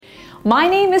My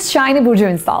name is Shiny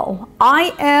Burjuinsal.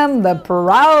 I am the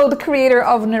proud creator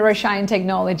of Neuroshine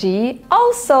Technology,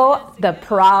 also the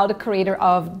proud creator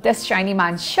of This Shiny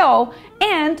Man Show,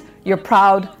 and your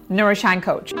proud Neuroshine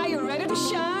coach. Are you ready to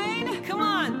shine? Come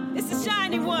on, it's the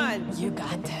shiny one. You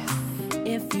got this.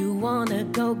 If you wanna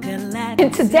go galactic.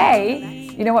 And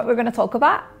today, you know what we're gonna talk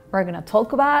about? We're gonna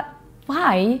talk about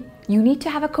why you need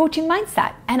to have a coaching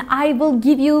mindset. And I will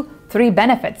give you 3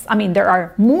 benefits. I mean, there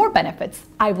are more benefits.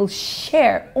 I will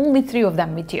share only 3 of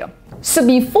them with you. So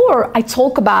before I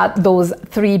talk about those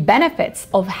 3 benefits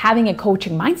of having a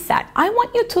coaching mindset, I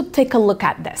want you to take a look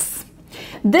at this.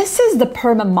 This is the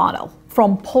PERMA model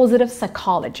from Positive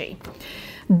Psychology.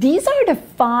 These are the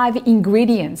 5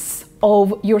 ingredients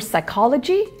of your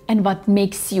psychology and what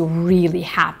makes you really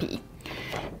happy.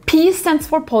 P stands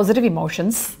for positive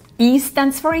emotions, E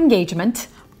stands for engagement,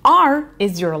 R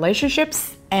is your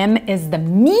relationships, M is the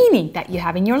meaning that you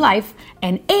have in your life,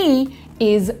 and A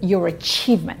is your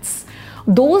achievements.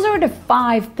 Those are the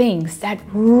 5 things that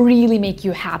really make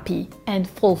you happy and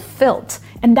fulfilled.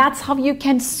 And that's how you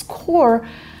can score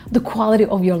the quality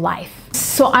of your life.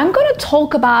 So I'm going to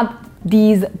talk about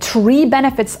these 3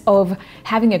 benefits of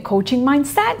having a coaching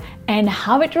mindset and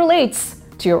how it relates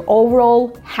to your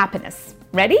overall happiness.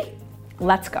 Ready?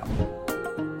 Let's go.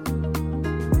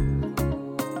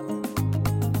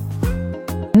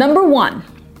 Number 1,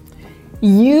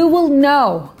 you will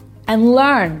know and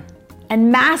learn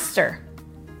and master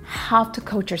how to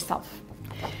coach yourself.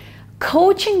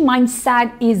 Coaching mindset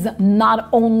is not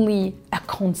only a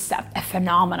concept, a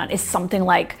phenomenon. It's something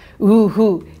like,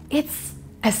 woohoo. It's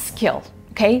a skill,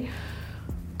 okay?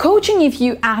 Coaching, if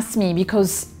you ask me,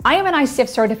 because I am an ICF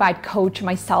certified coach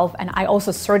myself, and I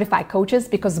also certify coaches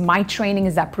because my training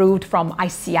is approved from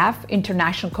ICF,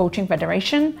 International Coaching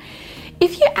Federation.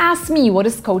 If you ask me what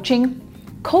is coaching,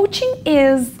 coaching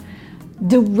is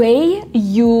the way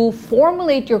you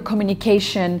formulate your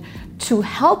communication to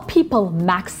help people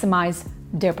maximize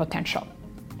their potential.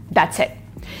 That's it.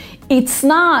 It's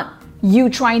not you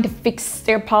trying to fix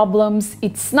their problems.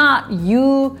 It's not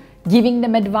you giving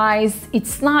them advice.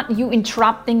 It's not you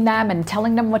interrupting them and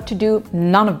telling them what to do.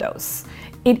 None of those.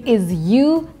 It is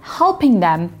you helping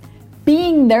them,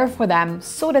 being there for them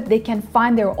so that they can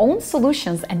find their own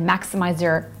solutions and maximize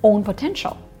their own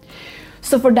potential.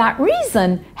 So for that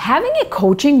reason, having a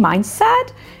coaching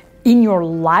mindset in your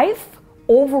life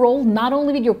overall, not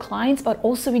only with your clients, but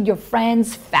also with your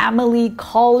friends, family,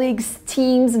 colleagues,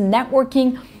 teams,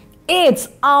 networking, it's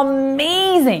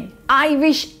amazing. I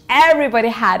wish everybody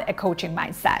had a coaching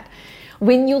mindset.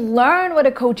 When you learn what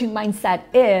a coaching mindset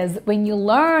is, when you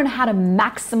learn how to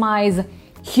maximize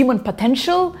human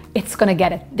potential, it's gonna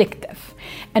get addictive.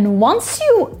 And once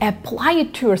you apply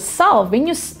it to yourself, when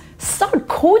you start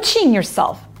coaching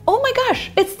yourself, oh my gosh,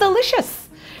 it's delicious.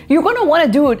 You're gonna wanna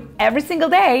do it every single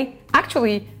day,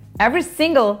 actually every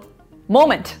single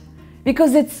moment,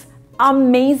 because it's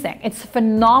amazing, it's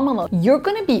phenomenal. You're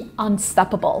gonna be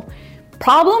unstoppable.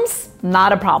 Problems,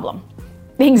 not a problem.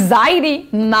 Anxiety,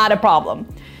 not a problem.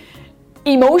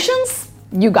 Emotions,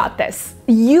 you got this.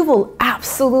 You will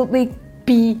absolutely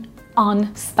be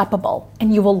unstoppable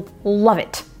and you will love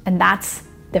it. And that's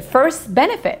the first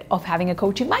benefit of having a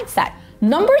coaching mindset.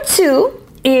 Number 2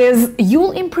 is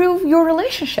you'll improve your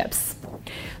relationships.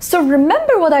 So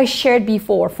remember what I shared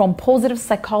before from Positive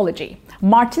Psychology.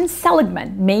 Martin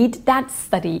Seligman made that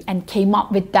study and came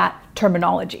up with that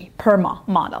terminology, PERMA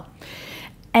model.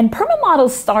 And PERMA model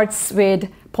starts with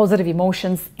positive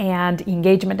emotions and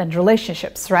engagement and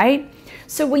relationships, right?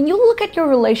 So when you look at your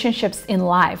relationships in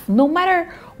life, no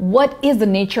matter what is the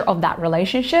nature of that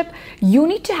relationship, you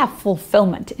need to have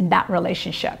fulfillment in that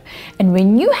relationship. And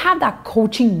when you have that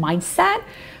coaching mindset,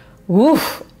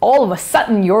 all of a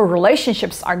sudden your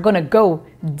relationships are gonna go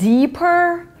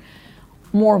deeper,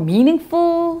 more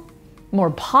meaningful,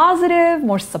 more positive,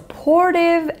 more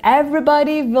supportive.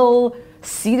 Everybody will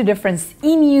see the difference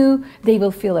in you. They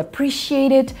will feel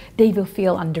appreciated. They will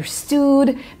feel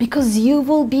understood because you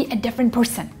will be a different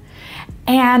person.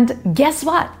 And guess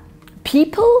what?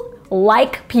 People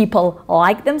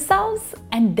like themselves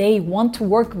and they want to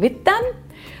work with them.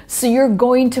 So you're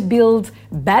going to build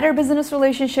better business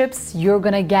relationships. You're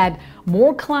going to get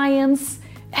more clients.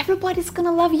 Everybody's going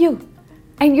to love you.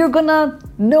 And you're gonna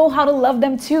know how to love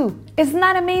them too. Isn't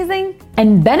that amazing?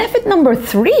 And benefit number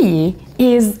 3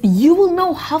 is you will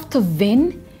know how to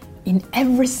win in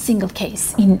every single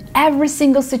case, in every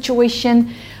single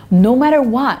situation, no matter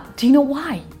what. Do you know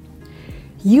why?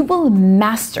 You will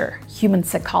master human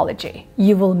psychology.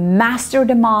 You will master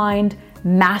the mind,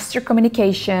 master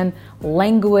communication,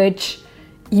 language,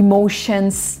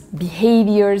 emotions,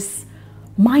 behaviors,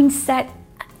 mindset,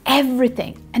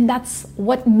 everything. And that's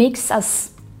what makes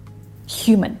us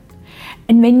human.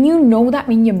 And when you know that,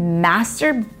 when you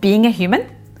master being a human,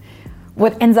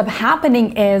 what ends up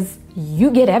happening is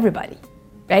you get everybody,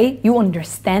 right? You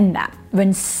understand that.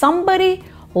 When somebody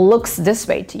looks this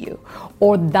way to you,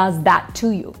 or does that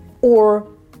to you, or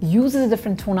uses a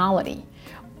different tonality,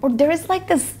 or there is like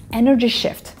this energy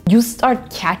shift, you start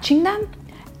catching them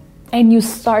and you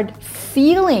start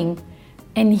feeling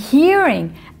and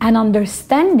hearing and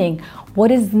understanding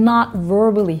what is not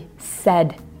verbally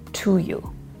said to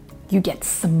you. You get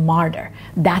smarter.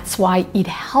 That's why it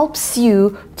helps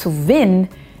you to win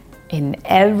in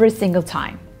every single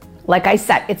time. Like I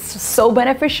said, it's so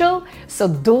beneficial. So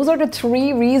those are the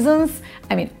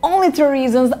only 3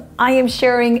 reasons I am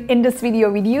sharing in this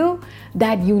video with you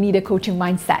that you need a coaching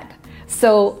mindset.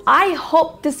 So I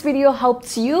hope this video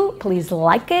helped you. Please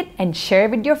like it and share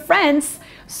it with your friends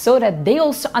so that they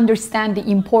also understand the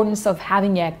importance of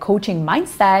having a coaching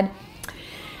mindset.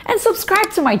 And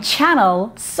subscribe to my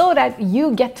channel so that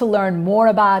you get to learn more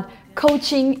about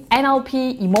coaching,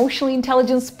 NLP, emotional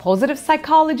intelligence, positive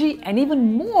psychology, and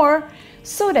even more,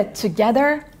 so that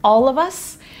together, all of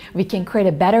us, we can create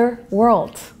a better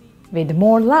world with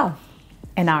more love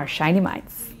in our shiny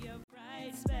minds.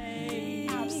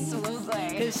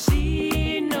 Absolutely.